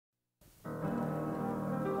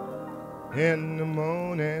in the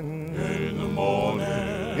morning, in the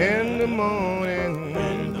morning, in the morning,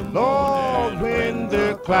 in the Lord, when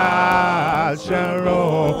the clouds shall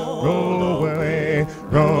roll away,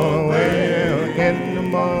 roll away, in the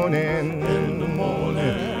morning, in the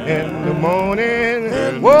morning, in the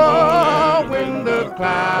morning, whoa, when the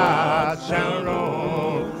clouds shall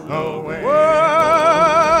roll away. Whoa,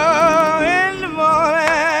 in the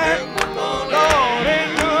morning, Lord,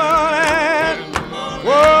 in the morning,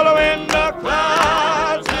 whoa, when the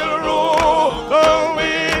clouds shall roll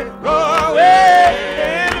away, roll away,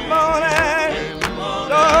 in the morning,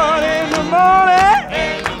 Lord, in the morning,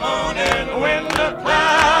 when the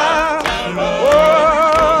clouds shall roll away.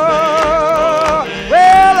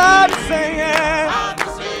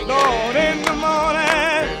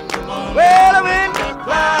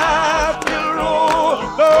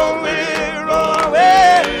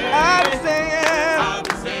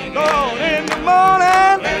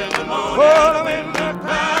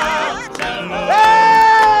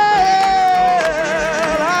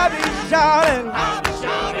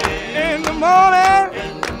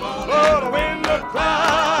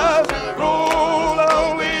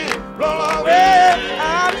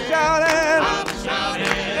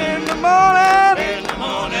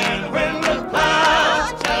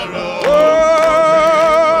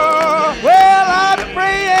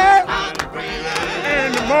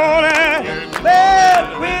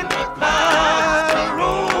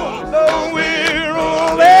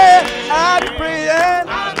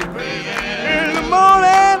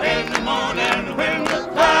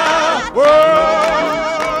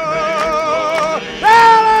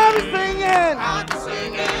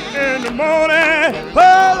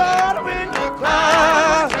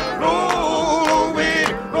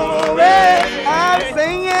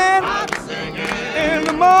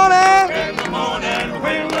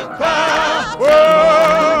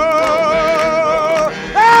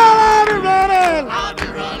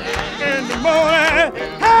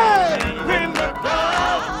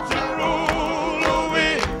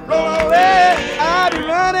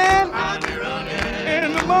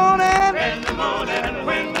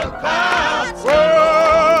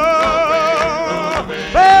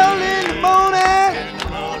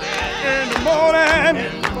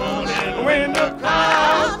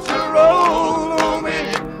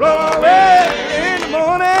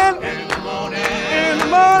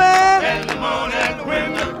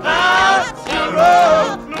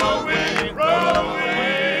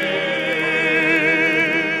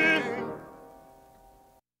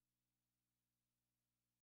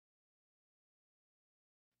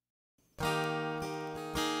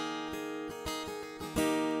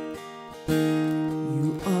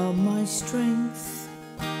 You are my strength,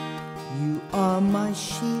 you are my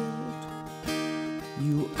shield,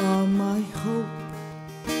 you are my hope,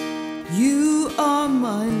 you are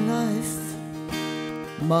my life,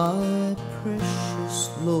 my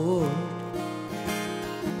precious Lord.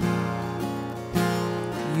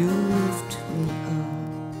 You lift me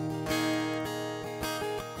up.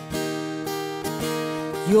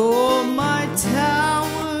 You're my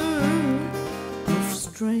tower of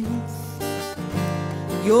strength.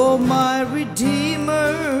 You're my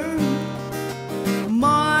Redeemer,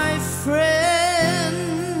 my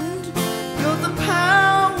friend. You're the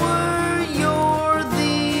power, you're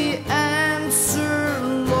the answer,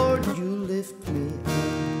 Lord, you lift me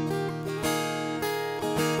up.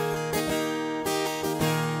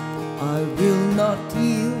 I will not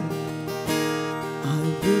yield, I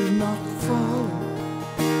will not fall.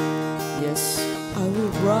 Yes, I will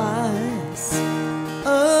rise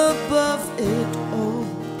above it all.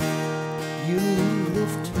 You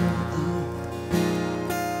lift me up.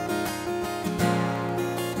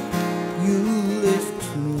 You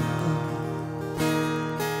lift me up.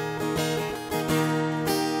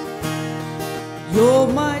 You're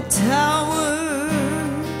my tower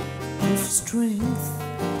of strength.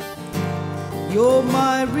 You're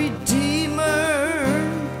my Redeemer,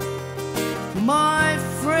 my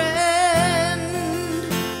friend.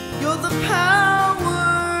 You're the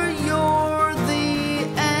power, you're the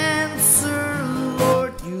answer,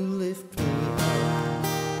 Lord, you lift me up.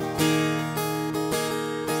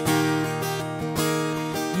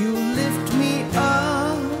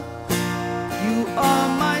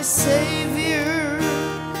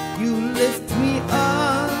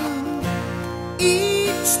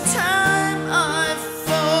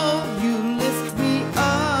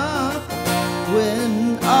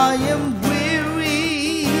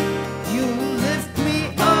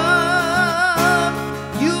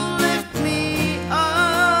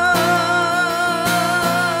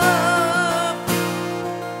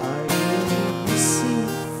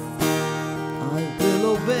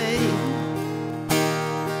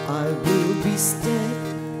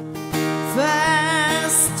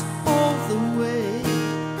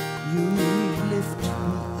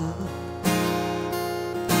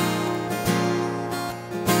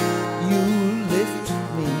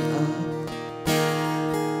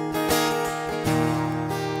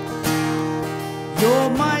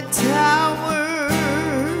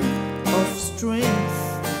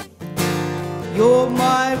 You're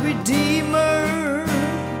my redeemer.